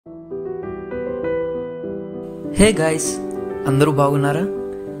Hey guys, అందరూ బాగున్నారా?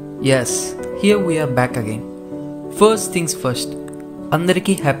 Yes, here we are back again. First things first,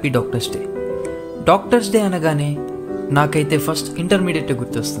 అందరికీ happy doctors day. Doctors day అనగానే నాకైతే ఫస్ట్ ఇంటర్మీడియట్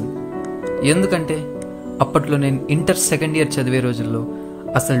గుర్తొస్తుంది. ఎందుకంటే అప్పట్లో నేను ఇంటర్ సెకండ్ ఇయర్ చదివే రోజుల్లో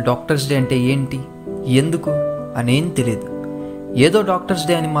అసలు డాక్టర్స్ డే అంటే ఏంటి, ఎందుకు అనేం తెలియదు. ఏదో డాక్టర్స్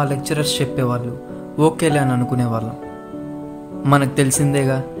డే అని మా లెక్చరర్స్ చెప్పేవాళ్ళు, ఓకేలే అని అనుకునేవాళ్ళం. మనకు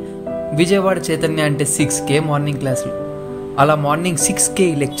తెలిసిందేగా, విజయవాడ చైతన్య అంటే 6K మార్నింగ్ క్లాసులు. అలా మార్నింగ్ 6K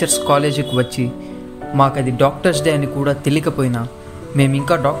లెక్చర్స్ కాలేజీకి వచ్చి మాకు అది డాక్టర్స్ డే అని కూడా తెలియకపోయినా, మేము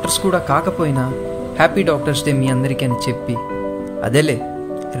ఇంకా డాక్టర్స్ కూడా కాకపోయినా హ్యాపీ డాక్టర్స్ డే మీ అందరికీ అని చెప్పి, అదేలే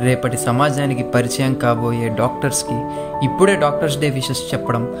రేపటి సమాజానికి పరిచయం కాబోయే డాక్టర్స్కి ఇప్పుడే డాక్టర్స్ డే విషెస్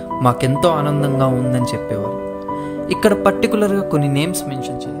చెప్పడం మాకెంతో ఆనందంగా ఉందని చెప్పేవారు. ఇక్కడ పర్టికులర్గా కొన్ని నేమ్స్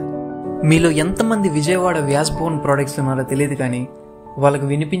మెన్షన్ చేయాలి. మీలో ఎంతమంది విజయవాడ వ్యాస్ భవన్ ప్రోడక్ట్స్ ఉన్నారో తెలియదు, కానీ వాళ్ళకు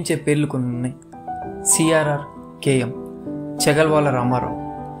వినిపించే పేర్లు కొన్ని ఉన్నాయి. CRR KM, చెగల్వాల Ramarao.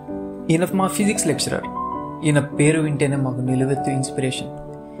 ఈయన మా ఫిజిక్స్ లెక్చరర్. ఈయన పేరు వింటేనే మాకు నిలువెత్తు ఇన్స్పిరేషన్.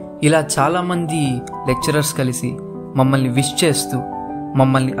 ఇలా చాలామంది లెక్చరర్స్ కలిసి మమ్మల్ని విష్ చేస్తూ,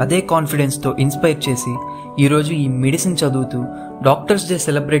 మమ్మల్ని అదే కాన్ఫిడెన్స్తో ఇన్స్పైర్ చేసి ఈరోజు ఈ మెడిసిన్ చదువుతూ డాక్టర్స్ డే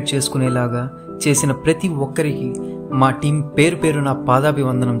సెలబ్రేట్ చేసుకునేలాగా చేసిన ప్రతి ఒక్కరికి మా టీం పేరు పేరున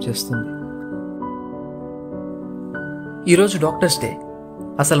పాదాభివందనం చేస్తుంది. ఈరోజు డాక్టర్స్ డే.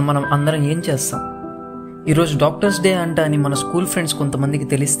 అసలు మనం అందరం ఏం చేస్తాం? ఈరోజు డాక్టర్స్ డే అంట అని మన స్కూల్ ఫ్రెండ్స్ కొంతమందికి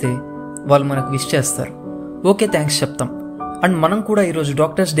తెలిస్తే వాళ్ళు మనకు విష్ చేస్తారు, ఓకే థ్యాంక్స్ చెప్తాం. అండ్ మనం కూడా ఈరోజు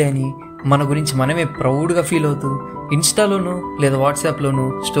డాక్టర్స్ డే అని మన గురించి మనమే ప్రౌడ్గా ఫీల్ అవుతూ ఇన్స్టాలోనూ లేదా వాట్సాప్లోనూ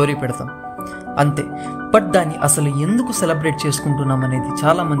స్టోరీ పెడతాం, అంతే. బట్ దాన్ని అసలు ఎందుకు సెలబ్రేట్ చేసుకుంటున్నాం అనేది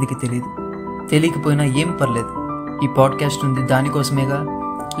చాలామందికి తెలియదు. తెలియకపోయినా ఏం పర్లేదు, ఈ పాడ్కాస్ట్ ఉంది దానికోసమేగా.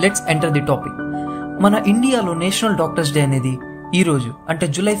 Let's enter the topic. మన ఇండియాలో నేషనల్ డాక్టర్స్ డే అనేది ఈరోజు అంటే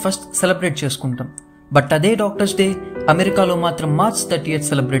July 1st సెలబ్రేట్ చేసుకుంటాం. బట్ అదే డాక్టర్స్ డే అమెరికాలో మాత్రం March 30th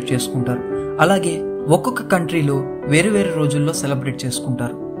సెలబ్రేట్ చేసుకుంటారు. అలాగే ఒక్కొక్క కంట్రీలో వేరు వేరు రోజుల్లో సెలబ్రేట్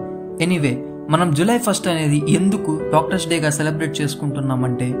చేసుకుంటారు. ఎనీవే, మనం July 1st అనేది ఎందుకు డాక్టర్స్ డేగా సెలబ్రేట్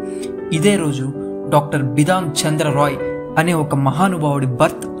చేసుకుంటున్నామంటే, ఇదే రోజు డాక్టర్ బిధాన్ చంద్ర రాయ్ అనే ఒక మహానుభావుడి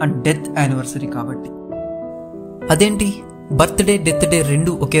బర్త్ అండ్ డెత్ యానివర్సరీ కాబట్టి. అదేంటి, బర్త్డే డెత్ డే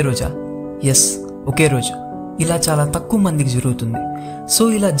రెండు ఒకే రోజా? ఎస్, ఒకే రోజు. ఇలా చాలా తక్కువ మందికి జరుగుతుంది. సో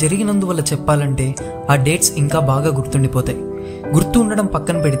ఇలా జరిగినందువల్ల చెప్పాలంటే ఆ డేట్స్ ఇంకా బాగా గుర్తుండిపోతాయి. గుర్తు ఉండడం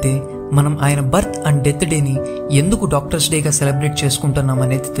పక్కన పెడితే, మనం ఆయన బర్త్ అండ్ డెత్ డేని ఎందుకు డాక్టర్స్ డేగా సెలబ్రేట్ చేసుకుంటున్నాం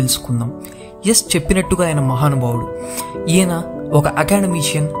అనేది తెలుసుకుందాం. ఎస్, చెప్పినట్టుగా ఆయన మహానుభావుడు. ఈయన ఒక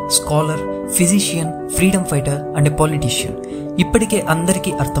academician, scholar, physician, freedom fighter and politician. ఇప్పటికే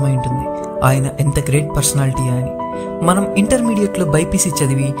అందరికీ అర్థమై ఉంటుంది ఆయన ఎంత గ్రేట్ పర్సనాలిటీ అని. మనం ఇంటర్మీడియట్లో బైపీసీ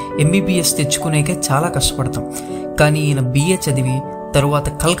చదివి ఎంబీబీఎస్ తెచ్చుకునేకే చాలా కష్టపడతాం. కానీ ఈయన BA చదివి తరువాత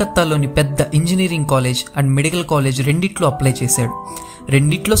కలకత్తాలోని పెద్ద engineering college and medical college రెండిట్లో అప్లై చేశాడు.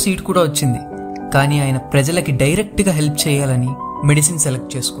 రెండిట్లో సీట్ కూడా వచ్చింది. కానీ ఆయన ప్రజలకి డైరెక్ట్గా హెల్ప్ చేయాలని మెడిసిన్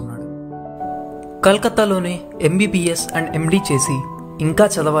సెలెక్ట్ చేసుకున్నాడు. కలకత్తాలోనే MBBS అండ్ MD చేసి ఇంకా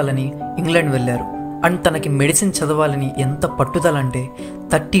చదవాలని ఇంగ్లాండ్ వెళ్ళారు. అండ్ తనకి మెడిసిన్ చదవాలని ఎంత పట్టుదలంటే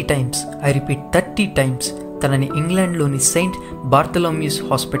 30 times, ఐ రిపీట్ 30 times తనని ఇంగ్లాండ్లోని సెయింట్ బార్థలోమ్యూస్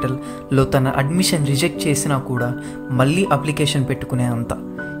హాస్పిటల్లో తన అడ్మిషన్ రిజెక్ట్ చేసినా కూడా మళ్ళీ అప్లికేషన్ పెట్టుకునే అంత.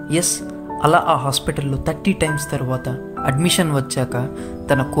 ఎస్, అలా ఆ హాస్పిటల్లో 30 times తర్వాత అడ్మిషన్ వచ్చాక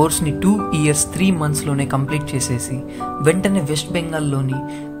తన కోర్స్ని 2 years 3 monthsలోనే కంప్లీట్ చేసేసి వెంటనే వెస్ట్ బెంగాల్లోని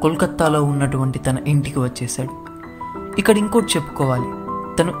కోల్కత్తాలో ఉన్నటువంటి తన ఇంటికి వచ్చేశాడు. ఇక్కడ ఇంకోటి చెప్పుకోవాలి,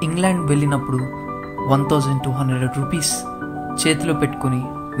 తను ఇంగ్లాండ్ వెళ్ళినప్పుడు 1200 rupees చేతిలో పెట్టుకుని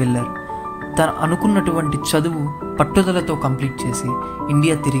వెళ్ళారు. తను అనుకున్నటువంటి చదువు పట్టుదలతో కంప్లీట్ చేసి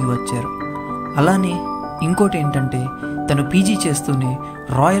ఇండియా తిరిగి వచ్చారు. అలానే ఇంకోటి ఏంటంటే, తను PG చేస్తూనే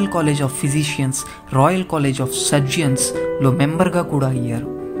royal college of physicians, royal college of సర్జియన్స్లో మెంబర్గా కూడా అయ్యారు.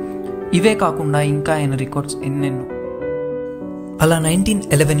 ఇవే కాకుండా ఇంకా ఆయన రికార్డ్స్ ఎన్నెన్నో. అలా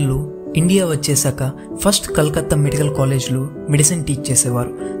 1911లో ఇండియా వచ్చేసాక ఫస్ట్ కలకత్తా మెడికల్ కాలేజ్లో మెడిసిన్ టీచ్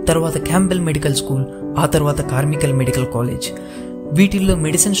చేసేవారు. తర్వాత క్యాంబెల్ మెడికల్ స్కూల్, ఆ తర్వాత కార్మికల్ మెడికల్ కాలేజ్. వీటిల్లో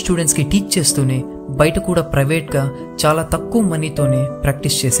మెడిసిన్ స్టూడెంట్స్కి టీచ్ చేస్తూనే బయట కూడా ప్రైవేట్గా చాలా తక్కువ మనీతోనే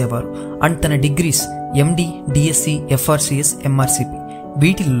ప్రాక్టీస్ చేసేవారు. అండ్ తన degrees MD, DSc, FRCS, MRCP.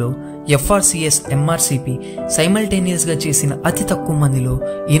 వీటిల్లో FRCS, MRCP సైమల్టేనియస్గా చేసిన అతి తక్కువ మందిలో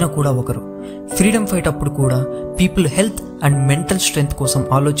ఈయన కూడా ఒకరు. ఫ్రీడమ్ ఫైట్ అప్పుడు కూడా people health and mental strength కోసం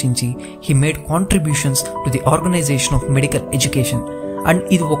ఆలోచించి he made contributions to the organisation of medical education. And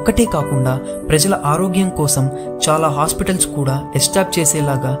ఇది ఒక్కటే కాకుండా ప్రజల ఆరోగ్యం కోసం చాలా హాస్పిటల్స్ కూడా ఎస్టాబ్లిష్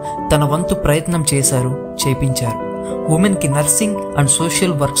చేసేలాగా తన వంతు ప్రయత్నం చేశారు, చేపించారు. ఉమెన్కి నర్సింగ్ అండ్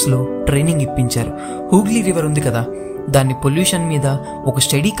సోషల్ వర్క్స్లో ట్రైనింగ్ ఇప్పించారు. హూగ్లీ రివర్ ఉంది కదా, దాన్ని పొల్యూషన్ మీద ఒక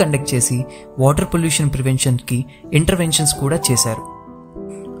స్టడీ కండక్ట్ చేసి వాటర్ పొల్యూషన్ ప్రివెన్షన్కి ఇంటర్వెన్షన్స్ కూడా చేశారు.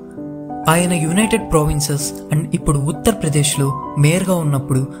 ఆయన యునైటెడ్ ప్రావిన్సెస్ అండ్ ఇప్పుడు ఉత్తరప్రదేశ్లో మేయర్గా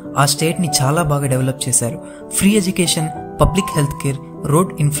ఉన్నప్పుడు ఆ స్టేట్ని చాలా బాగా డెవలప్ చేశారు. Free education, public health care,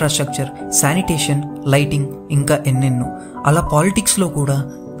 road infrastructure, sanitation, lighting, ఇంకా ఎన్నెన్నో. అలా పాలిటిక్స్లో కూడా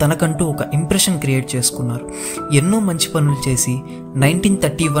తనకంటూ ఒక ఇంప్రెషన్ క్రియేట్ చేసుకున్నారు. ఎన్నో మంచి పనులు చేసి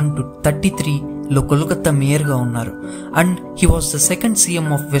 1931 to 1933లో కోల్కతా మేయర్గా ఉన్నారు. And he was the second CM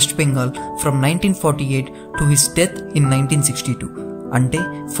of west Bengal from 1948 to his death in 1962. అంటే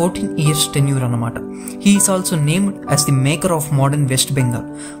 14 years tenure అన్నమాట. He is also named as the maker of modern west Bengal.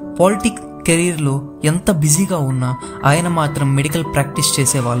 Politic కెరీర్లో ఎంత బిజీగా ఉన్నా ఆయన మాత్రం మెడికల్ ప్రాక్టీస్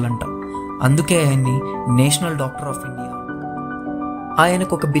చేసేవాళ్ళంట. అందుకే ఆయన్ని నేషనల్ డాక్టర్ ఆఫ్ ఇండియా.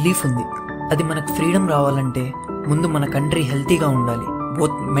 ఆయనకు ఒక బిలీఫ్ ఉంది, అది మనకు ఫ్రీడమ్ రావాలంటే ముందు మన కంట్రీ హెల్తీగా ఉండాలి,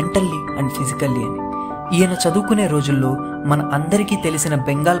 బోత్ మెంటల్లీ అండ్ ఫిజికల్లీ అని. ఈయన చదువుకునే రోజుల్లో మన అందరికీ తెలిసిన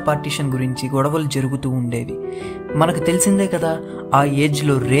బెంగాల్ పార్టీషన్ గురించి గొడవలు జరుగుతూ ఉండేవి. మనకు తెలిసిందే కదా ఆ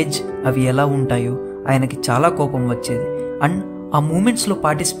ఏజ్లో రేజ్ అవి ఎలా ఉంటాయో. ఆయనకి చాలా కోపం వచ్చేది అండ్ ఆ మూమెంట్స్లో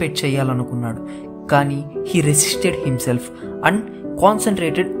పార్టిసిపేట్ చేయాలనుకున్నాడు. కానీ he resisted himself and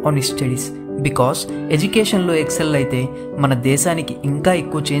concentrated on his studies. Because ఎడ్యుకేషన్లో ఎక్సెల్ అయితే మన దేశానికి ఇంకా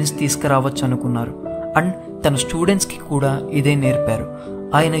ఎక్కువ చేంజ్ తీసుకురావచ్చు అనుకున్నారు. అండ్ తన స్టూడెంట్స్కి కూడా ఇదే నేర్పారు.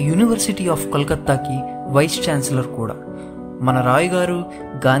 ఆయన యూనివర్సిటీ ఆఫ్ కోల్కతాకి వైస్ ఛాన్సలర్ కూడా. మన రాయ్ గారు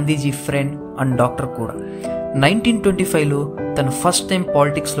గాంధీజీ ఫ్రెండ్ అండ్ డాక్టర్ కూడా. 1925లో తను ఫస్ట్ టైం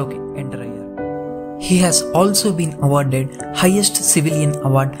పాలిటిక్స్లోకి ఎంటర్ అయ్యారు. He has also been awarded highest civilian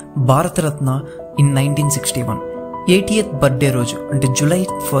award Bharat Ratna in 1961. 80th birthday రోజు అంటే July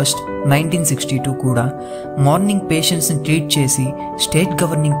 1st, 1962 కూడా మార్నింగ్ పేషెంట్స్ని ట్రీట్ చేసి స్టేట్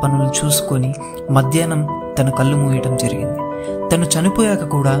గవర్నింగ్ పనులు చూసుకొని మధ్యాహ్నం తన కళ్ళు మూయటం జరిగింది. తను చనిపోయాక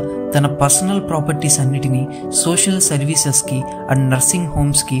కూడా తన పర్సనల్ ప్రాపర్టీస్ అన్నిటినీ సోషల్ సర్వీసెస్కి అండ్ నర్సింగ్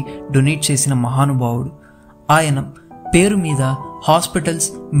హోమ్స్కి డొనేట్ చేసిన మహానుభావుడు. ఆయన పేరు మీద hospitals,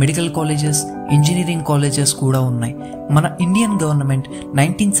 medical colleges, engineering colleges కూడా ఉన్నాయి. మన ఇండియన్ గవర్నమెంట్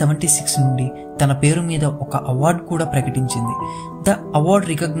 1976 నుండి తన పేరు మీద ఒక అవార్డు కూడా ప్రకటించింది. The award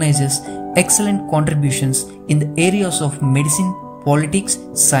recognises excellent contributions in the areas of medicine, politics,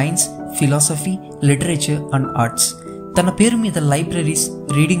 science, philosophy, literature and arts. తన పేరు మీద లైబ్రరీస్,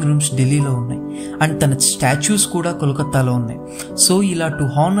 రీడింగ్ రూమ్స్ ఢిల్లీలో ఉన్నాయి అండ్ తన స్టాచ్యూస్ కూడా కోల్కతాలో ఉన్నాయి. సో ఇలా to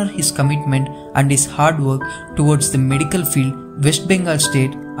honour his commitment and his hard work towards the medical field, west Bengal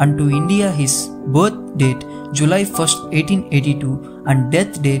state and to India his birth date July 1st, 1882 and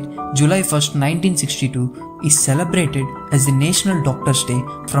death date July 1st, 1962 is celebrated as the National Doctors Day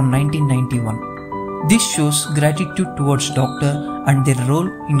from 1991. This shows gratitude towards doctor and their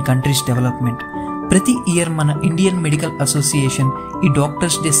role in country's development. ప్రతి year మన Indian medical association ఈ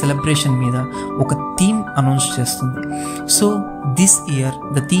doctors day celebration మీద ఒక theme announce చేస్తుంది. So this year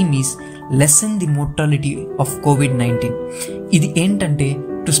the theme is lesson the mortality of COVID-19. ఇది ఏంటంటే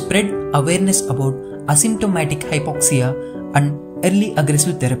to spread awareness about అసిమ్టోమాటిక్ hypoxia and early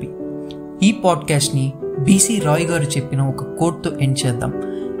aggressive therapy. ఈ పాడ్కాస్ట్ని BC Roy గారు చెప్పిన ఒక కోట్తో ఎండ్ చేద్దాం.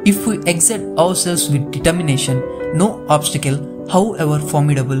 If we exert ourselves with determination, no obstacle, however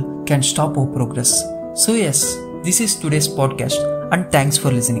formidable, can stop our progress. So yes, this is today's podcast and thanks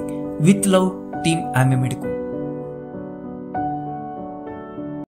for listening. With love, team Medico.